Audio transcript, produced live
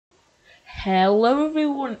Hello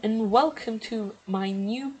everyone and welcome to my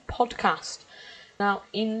new podcast. Now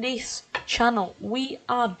in this channel we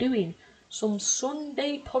are doing some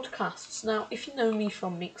Sunday podcasts. Now if you know me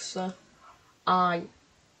from Mixer, I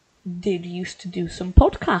did used to do some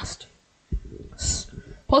podcasts.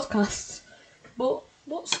 But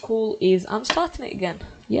what's cool is I'm starting it again.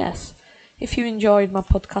 Yes. If you enjoyed my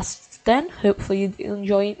podcasts then, hopefully you'll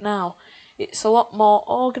enjoy it now. It's a lot more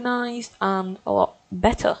organised and a lot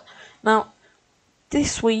better. Now,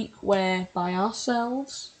 this week we're by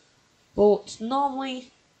ourselves, but normally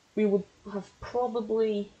we would have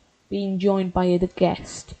probably been joined by a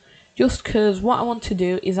guest. Just because what I want to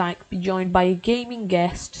do is be joined by a gaming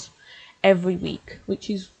guest every week, which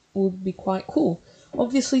would be quite cool.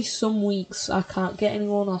 Obviously, some weeks I can't get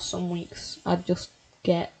anyone, or some weeks I just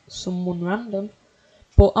get someone random.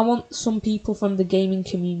 But I want some people from the gaming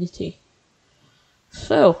community.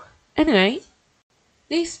 So, anyway,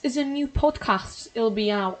 this is a new podcast. It'll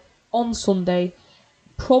be out on Sunday,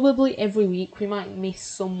 probably every week. We might miss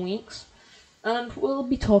some weeks. And we'll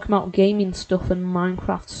be talking about gaming stuff and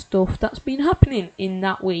Minecraft stuff that's been happening in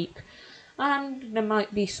that week. And there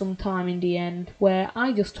might be some time in the end where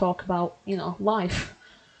I just talk about, life.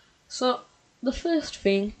 So, the first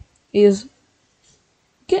thing is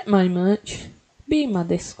get my merch, be in my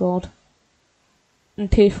Discord,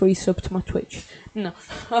 and tier 3 sub to my Twitch. No,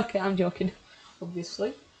 okay, I'm joking,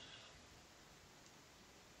 obviously.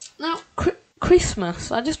 Now, Christmas.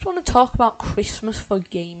 I just want to talk about Christmas for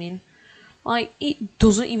gaming. It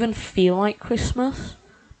doesn't even feel like Christmas.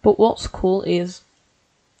 But what's cool is,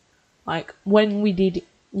 when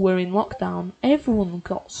we're in lockdown, everyone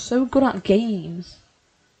got so good at games.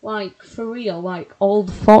 For real, all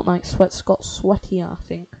the Fortnite sweats got sweatier, I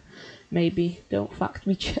think. Maybe. Don't fact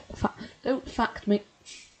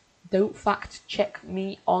check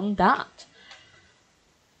me on that.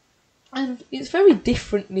 And it's very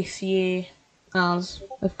different this year as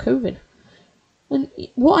of COVID. And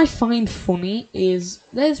what I find funny is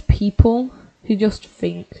there's people who just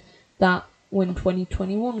think that when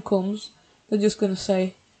 2021 comes, they're just going to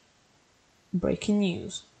say, breaking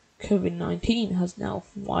news, COVID-19 has now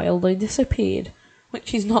wildly disappeared,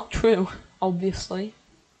 which is not true, obviously.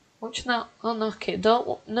 Watch that. Oh no, okay,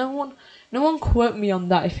 no one quote me on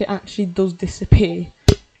that if it actually does disappear.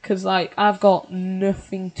 Because, I've got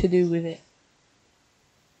nothing to do with it.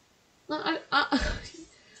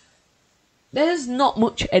 There's not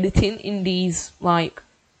much editing in these,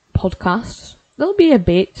 podcasts. There'll be a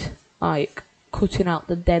bit, cutting out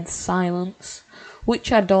the dead silence,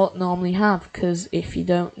 which I don't normally have, because if you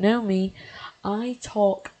don't know me, I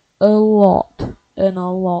talk a lot. And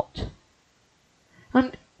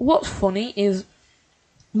what's funny is,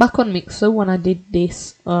 back on Mixer, when I did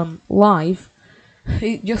this live,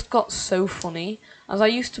 it just got so funny, as I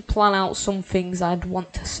used to plan out some things I'd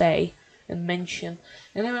want to say and mention,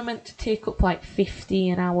 and they were meant to take up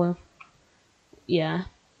 50 an hour. Yeah.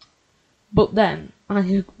 But then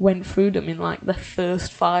I went through them in the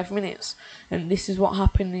first 5 minutes, and this is what's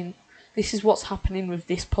happening with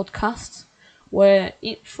this podcast, where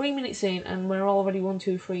 3 minutes in and we're already 5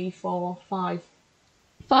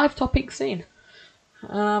 topics in,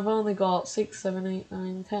 and I've only got 6, 7, 8,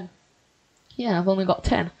 9, 10. Yeah, I've only got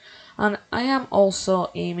 10. And I am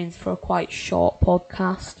also aiming for a quite short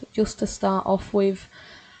podcast, just to start off with.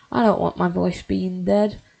 I don't want my voice being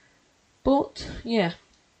dead. But, yeah.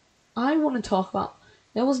 I want to talk about...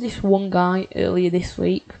 There was this one guy earlier this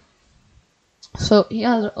week. So, he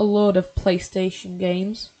had a load of PlayStation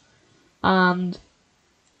games. And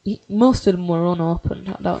most of them were unopened.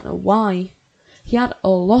 I don't know why. He had a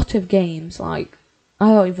lot of games. I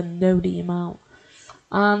don't even know the amount.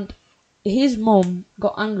 And his mum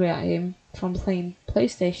got angry at him from playing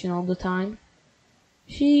PlayStation all the time.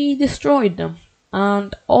 She destroyed them,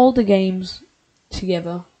 and all the games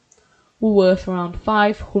together were worth around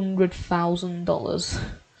 $500,000.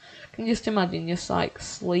 Can you just imagine just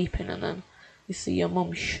sleeping and then you see your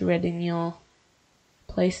mum shredding your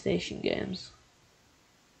PlayStation games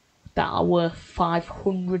that are worth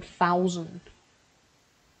 $500,000?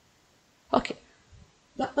 Okay,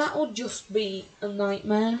 that would just be a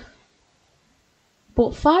nightmare.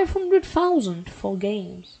 But 500,000 for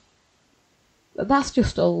games, that's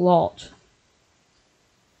just a lot.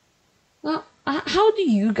 Now, how do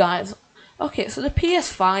you guys... Okay, so the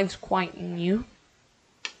PS5's quite new.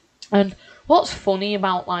 And what's funny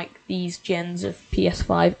about, these gens of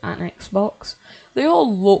PS5 and Xbox, they all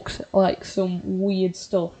look like some weird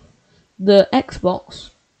stuff. The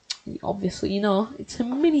Xbox, obviously, it's a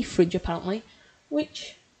mini fridge, apparently,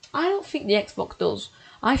 which I don't think the Xbox does.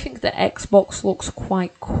 I think the Xbox looks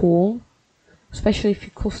quite cool. especially if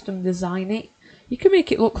you custom design it. You can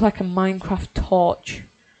make it look like a Minecraft torch.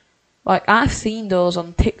 Like, I've seen those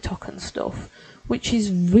on TikTok and stuff, which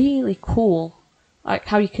is really cool. Like,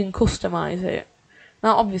 how you can customize it.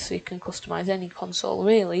 Now, obviously, you can customize any console,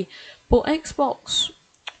 really, but Xbox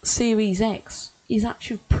Series X is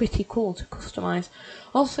actually pretty cool to customize.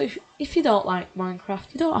 Also, if you don't like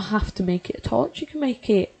Minecraft, you don't have to make it a torch. You can make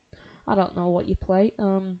it, I don't know what you play.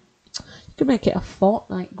 You can make it a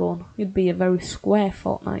Fortnite gun. It'd be a very square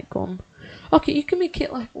Fortnite gun. Okay, you can make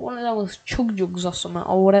it like one of those chug jugs or something,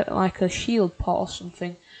 or whatever, like a shield pot or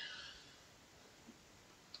something.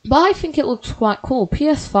 But I think it looks quite cool.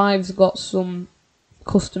 PS5's got some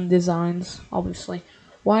custom designs, obviously.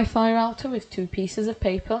 Wi-Fi router with 2 pieces of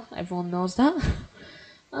paper, everyone knows that.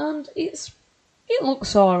 And it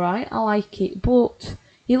looks alright, I like it, but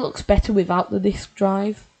it looks better without the disk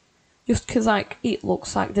drive. Just because, like, it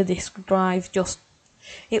looks like the disk drive,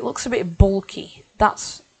 it looks a bit bulky.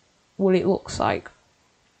 That's what it looks like.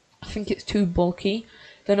 I think it's too bulky.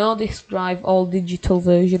 The no disk drive, all digital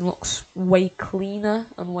version looks way cleaner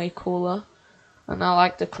and way cooler. And I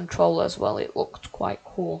like the controller as well, it looked quite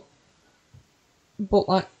cool. But,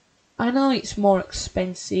 like, I know it's more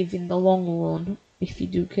expensive in the long run if you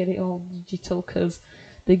do get it all digital, because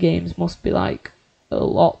the games must be, like, a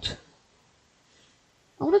lot.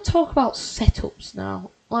 I want to talk about setups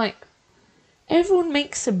now. Like, everyone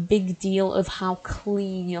makes a big deal of how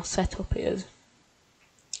clean your setup is.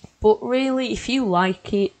 But really, if you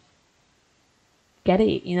like it, get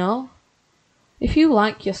it, you know? If you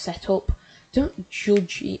like your setup, don't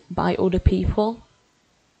judge it by other people.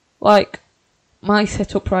 Like, my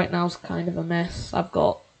setup right now is kind of a mess. I've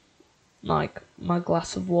got, like, my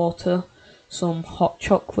glass of water, some hot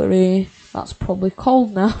chocolate, that's probably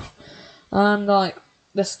cold now, and, like,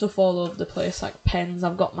 there's stuff all over the place, like pens.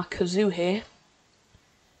 I've got my kazoo here,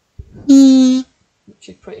 which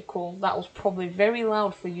is pretty cool. That was probably very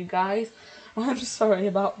loud for you guys. I'm sorry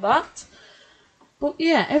about that. But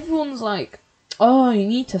yeah, everyone's like, oh, you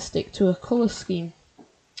need to stick to a colour scheme.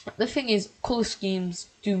 The thing is, colour schemes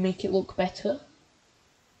do make it look better.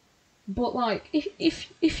 But, like,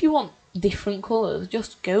 if you want different colours,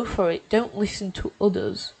 just go for it. Don't listen to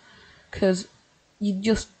others, because you'd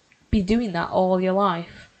just be doing that all your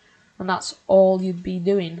life. And that's all you'd be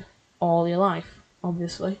doing all your life,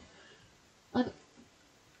 obviously. And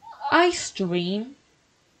I stream,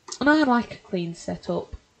 and I like a clean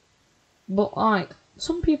setup. But, like,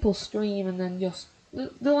 some people stream and then just,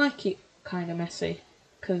 they like it kind of messy,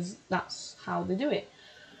 because that's how they do it.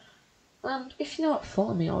 And if you don't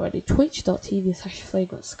follow me already,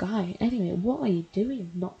 twitch.tv/FlagrantSky. Anyway, what are you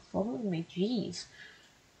doing not following me? Jeez.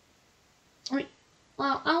 I mean,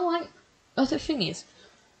 well, the thing is,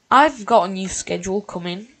 I've got a new schedule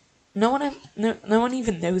coming. No one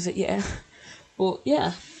even knows it yet. But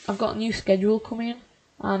yeah, I've got a new schedule coming,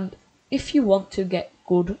 and if you want to get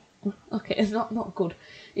good, okay, it's not good.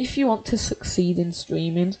 If you want to succeed in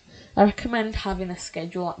streaming, I recommend having a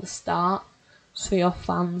schedule at the start, so your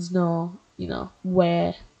fans know, you know,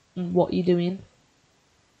 where and what you're doing.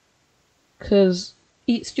 Because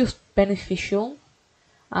it's just beneficial,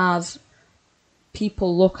 as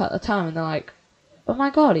people look at the time and they're like, oh my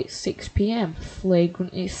god, it's 6 PM,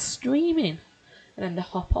 Flagrant is streaming, and then they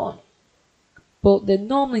hop on. But they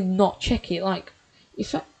normally not check it. Like,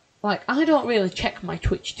 I don't really check my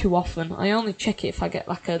Twitch too often. I only check it if I get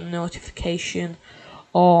like a notification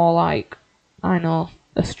or like, I know,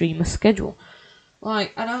 a streamer schedule.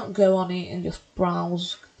 Like, I don't go on it and just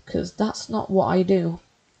browse, because that's not what I do.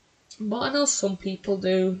 But I know some people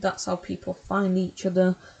do. That's how people find each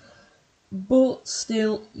other. But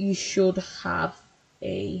still, you should have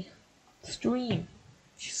a stream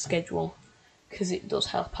schedule, because it does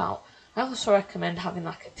help out. I also recommend having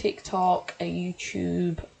like a TikTok, a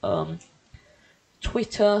YouTube,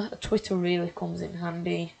 Twitter. Twitter really comes in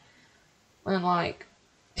handy. And like,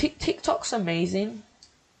 TikTok's amazing,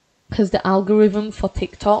 because the algorithm for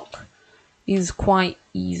TikTok is quite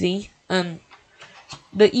easy, and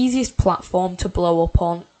the easiest platform to blow up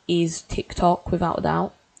on is TikTok, without a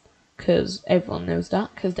doubt, because everyone knows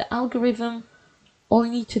that. Because the algorithm, all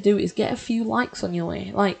you need to do is get a few likes on your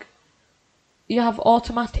way. Like, you have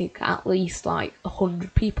automatic at least like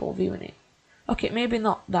 100 people viewing it. Okay, maybe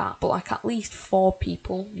not that, but like at least 4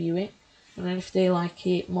 people view it, and then if they like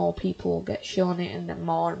it, more people get shown it, and then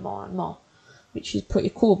more and more and more, which is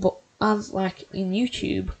pretty cool. But as like in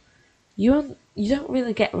YouTube, you don't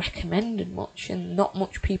really get recommended much, and not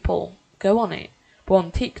much people go on it. But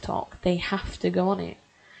on TikTok, they have to go on it,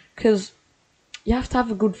 because you have to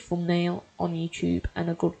have a good thumbnail on YouTube and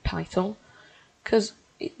a good title, because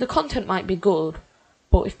the content might be good,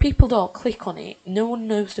 But if people don't click on it, no one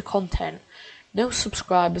knows the content, no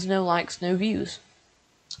subscribers, no likes, no views.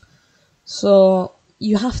 So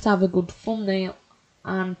you have to have a good thumbnail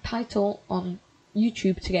and title on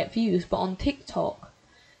YouTube to get views, but on TikTok,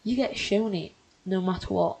 you get shown it no matter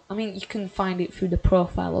what. I mean, you can find it through the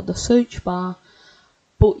profile or the search bar,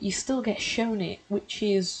 but you still get shown it, which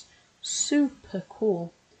is super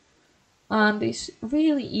cool. And it's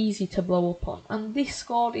really easy to blow up on. And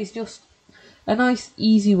Discord is just a nice,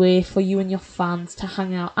 easy way for you and your fans to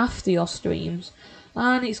hang out after your streams.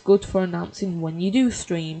 And it's good for announcing when you do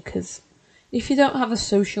stream, because if you don't have a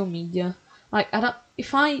social media,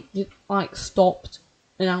 if I stopped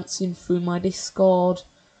announcing through my Discord,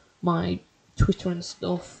 my Twitter and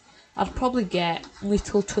stuff, I'd probably get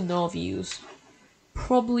little to no views.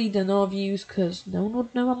 Probably the no views because no one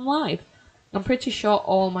would know I'm live. I'm pretty sure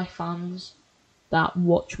all my fans that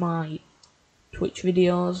watch my Twitch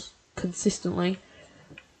videos consistently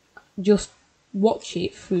just watch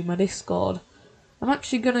it through my Discord. I'm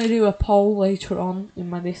actually going to do a poll later on in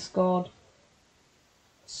my Discord.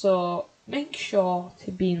 So make sure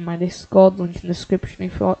to be in my Discord, link in the description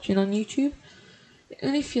if you're watching on YouTube.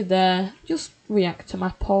 And if you're there, just react to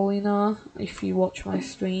my poll, if you watch my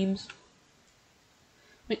streams.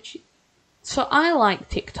 So I like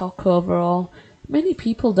TikTok overall. Many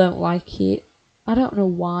people don't like it. I don't know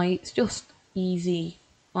why. It's just easy,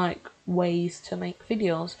 ways to make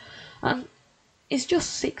videos. And it's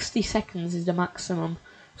just 60 seconds is the maximum.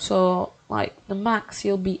 So, the max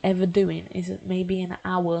you'll be ever doing is maybe an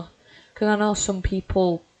hour. Because I know some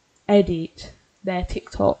people edit their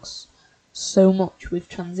TikToks so much with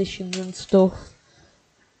transitions and stuff.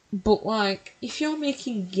 But, if you're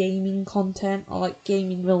making gaming content or,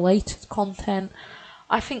 gaming-related content,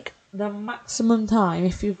 I think the maximum time,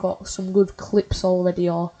 if you've got some good clips already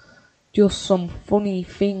or just some funny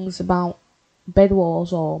things about Bed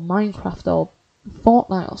Wars or Minecraft or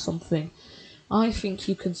Fortnite or something, I think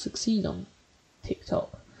you can succeed on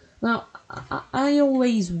TikTok. Now, I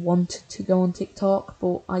always wanted to go on TikTok,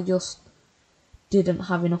 but I just didn't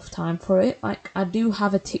have enough time for it. I do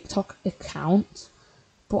have a TikTok account,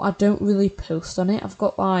 but I don't really post on it. I've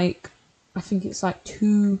got I think it's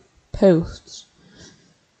 2 posts.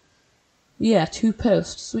 Yeah, 2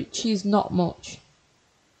 posts, which is not much.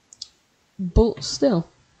 But still.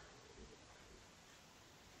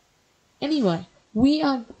 Anyway, we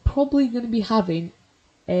are probably going to be having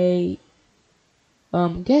a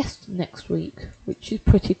guest next week, which is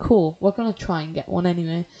pretty cool. We're going to try and get one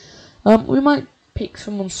anyway. We might pick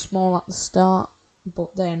someone small at the start,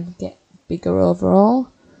 but then get bigger overall.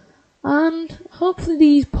 And hopefully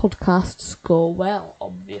these podcasts go well,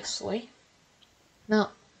 obviously. Now,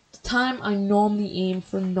 the time I normally aim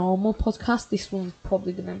for a normal podcast, this one's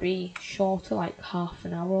probably going to be shorter, half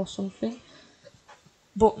an hour or something.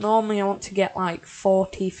 But normally I want to get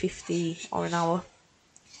 40, 50 or an hour,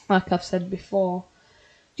 like I've said before.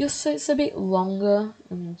 Just so it's a bit longer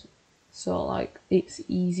and so it's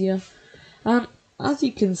easier. And as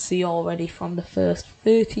you can see already from the first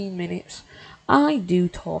 13 minutes, I do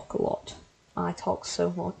talk a lot. I talk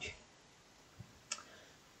so much.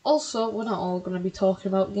 Also, we're not all going to be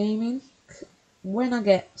talking about gaming. When I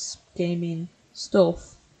get gaming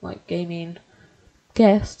stuff, gaming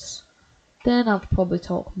guests, then I'd probably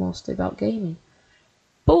talk mostly about gaming.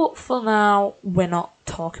 But for now, we're not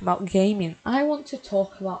talking about gaming. I want to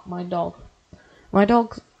talk about my dog. My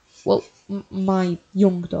dog, my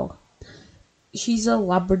young dog. She's a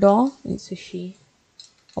Labrador. It's a she,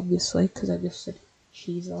 obviously, because I just said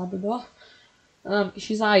she's a Labrador.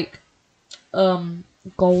 She's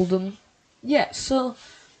golden. Yeah, so,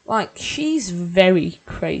 she's very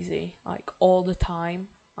crazy, all the time.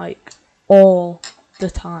 All the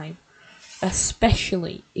time.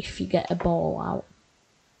 Especially if you get a ball out.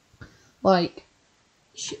 When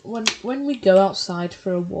we go outside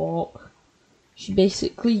for a walk, she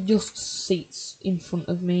basically just sits in front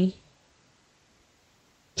of me,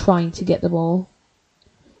 trying to get the ball.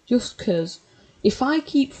 Just 'cause if I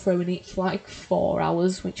keep throwing it for 4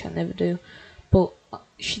 hours, which I never do, but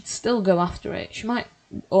she'd still go after it. She might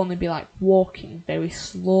only be walking very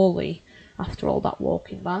slowly after all that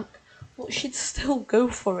walking back, but she'd still go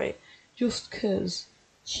for it. Just 'cause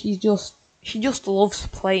she just loves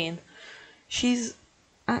playing. She's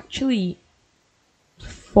actually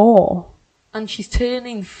 4, and she's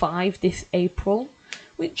turning 5 this April,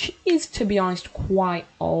 which is, to be honest, quite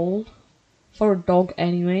old for a dog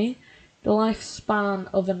anyway. The lifespan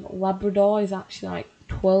of a Labrador is actually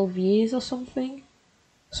 12 years or something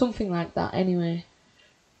like that anyway.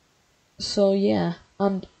 So yeah,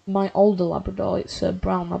 and my older Labrador, it's a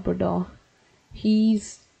brown Labrador.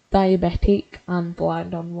 He's diabetic and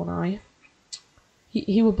blind on one eye.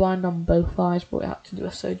 He was blind on both eyes, but he had to do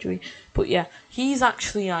a surgery. But yeah, he's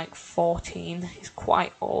actually like 14. He's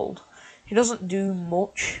quite old. He doesn't do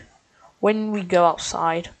much. When we go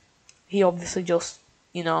outside, he obviously just,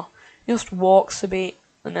 just walks a bit,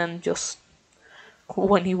 and then just,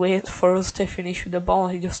 when he waits for us to finish with the ball,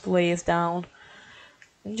 he just lays down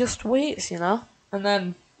and just waits, And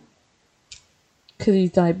then, because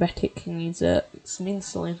he's diabetic, he needs some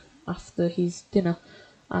insulin after his dinner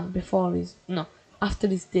and after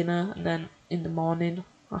his dinner, and then in the morning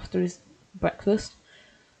after his breakfast.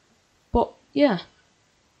 But yeah,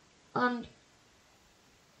 and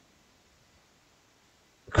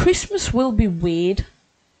Christmas will be weird,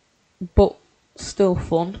 but still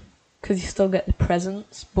fun, because you still get the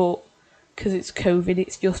presents, but because it's COVID,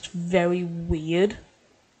 it's just very weird,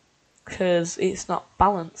 because it's not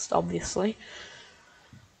balanced, obviously.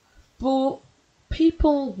 But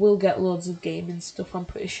people will get loads of gaming stuff, I'm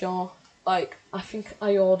pretty sure. Like, I think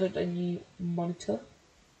I ordered a new monitor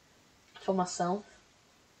for myself,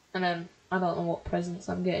 and then I don't know what presents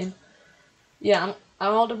I'm getting. Yeah, I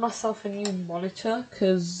ordered myself a new monitor,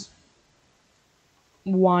 because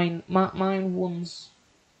mine one's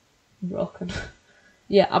broken.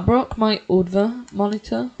 Yeah, I broke my other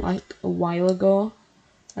monitor, like, a while ago,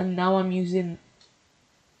 and now I'm using...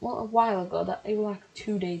 Well, a while ago, it was like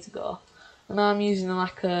 2 days ago, and now I'm using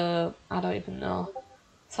like I don't even know,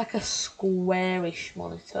 it's like a squarish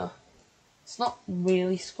monitor. It's not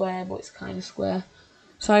really square, but it's kind of square.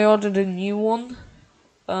 So I ordered a new one.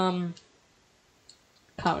 Can't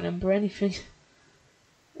remember anything.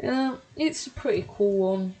 It's a pretty cool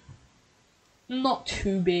one. Not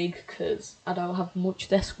too big, because I don't have much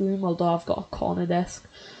desk room, although I've got a corner desk.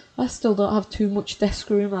 I still don't have too much desk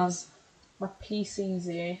room, as my PC's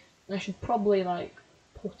here. I should probably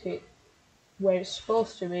put it where it's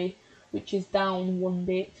supposed to be, which is down one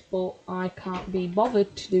bit, but I can't be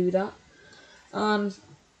bothered to do that. And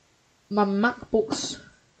my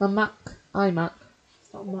iMac,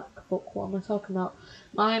 not MacBook, what am I talking about?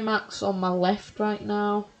 My iMac's on my left right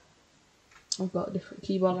now. I've got a different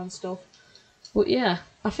keyboard and stuff. But yeah,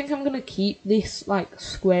 I think I'm going to keep this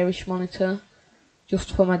squarish monitor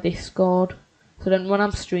just for my Discord. So then when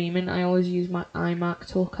I'm streaming, I always use my iMac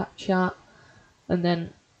to look at chat. And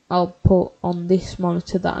then I'll put on this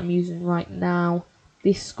monitor that I'm using right now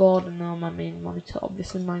Discord, and now my main monitor,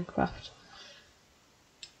 obviously Minecraft.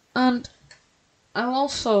 And I'll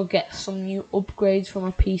also get some new upgrades for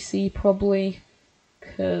my PC, probably,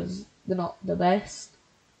 because they're not the best.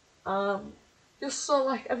 Just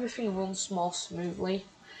so everything runs more smoothly.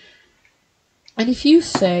 And if you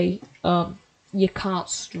say you can't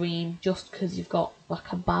stream just because you've got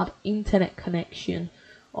a bad internet connection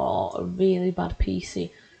or a really bad PC,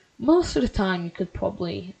 most of the time you could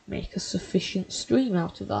probably make a sufficient stream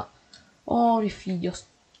out of that. Or if you just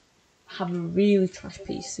have a really trash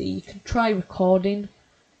PC, you can try recording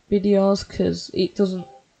videos, because it doesn't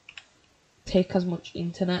take as much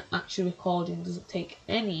internet. Actually, recording doesn't take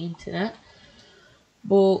any internet,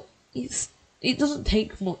 but it doesn't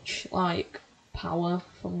take much power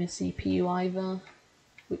from your CPU either,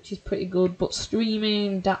 which is pretty good. But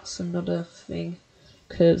streaming, that's another thing,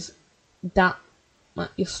 because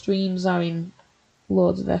your streams are in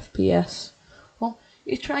loads of FPS. Well,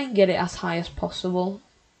 you try and get it as high as possible.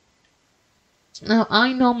 Now,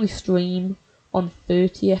 I normally stream on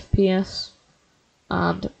 30 FPS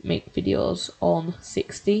and make videos on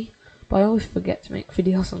 60, but I always forget to make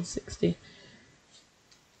videos on 60.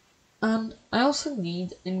 And I also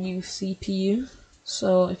need a new CPU,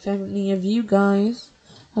 so if any of you guys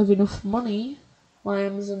have enough money, my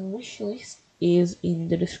Amazon wishlist is in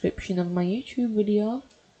the description of my YouTube video.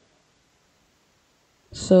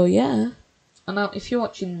 So yeah, and now if you're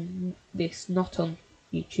watching this not on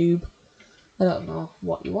YouTube, I don't know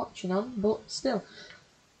what you're watching on, but still,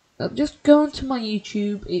 just go onto my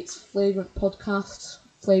YouTube. It's Flagrant Podcasts,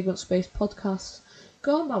 Flagrant Space Podcasts.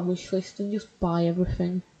 Go on my wishlist and just buy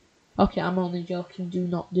everything. Okay, I'm only joking. Do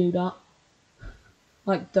not do that.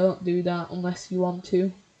 Don't do that unless you want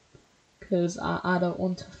to, because I don't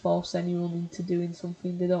want to force anyone into doing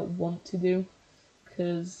something they don't want to do.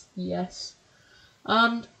 Because yes,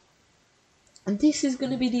 and this is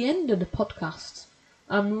going to be the end of the podcast.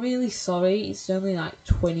 I'm really sorry, it's only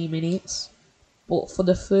 20 minutes, but for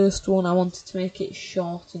the first one I wanted to make it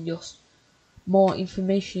short and just more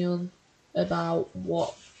information about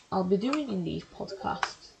what I'll be doing in these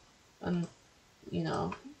podcasts, and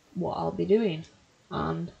what I'll be doing,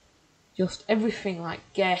 and just everything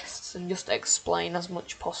guests, and just explain as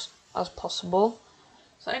much as possible.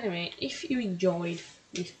 So anyway, if you enjoyed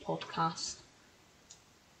this podcast,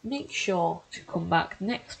 make sure to come back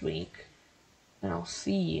next week, and I'll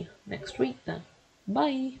see you next week then.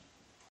 Bye!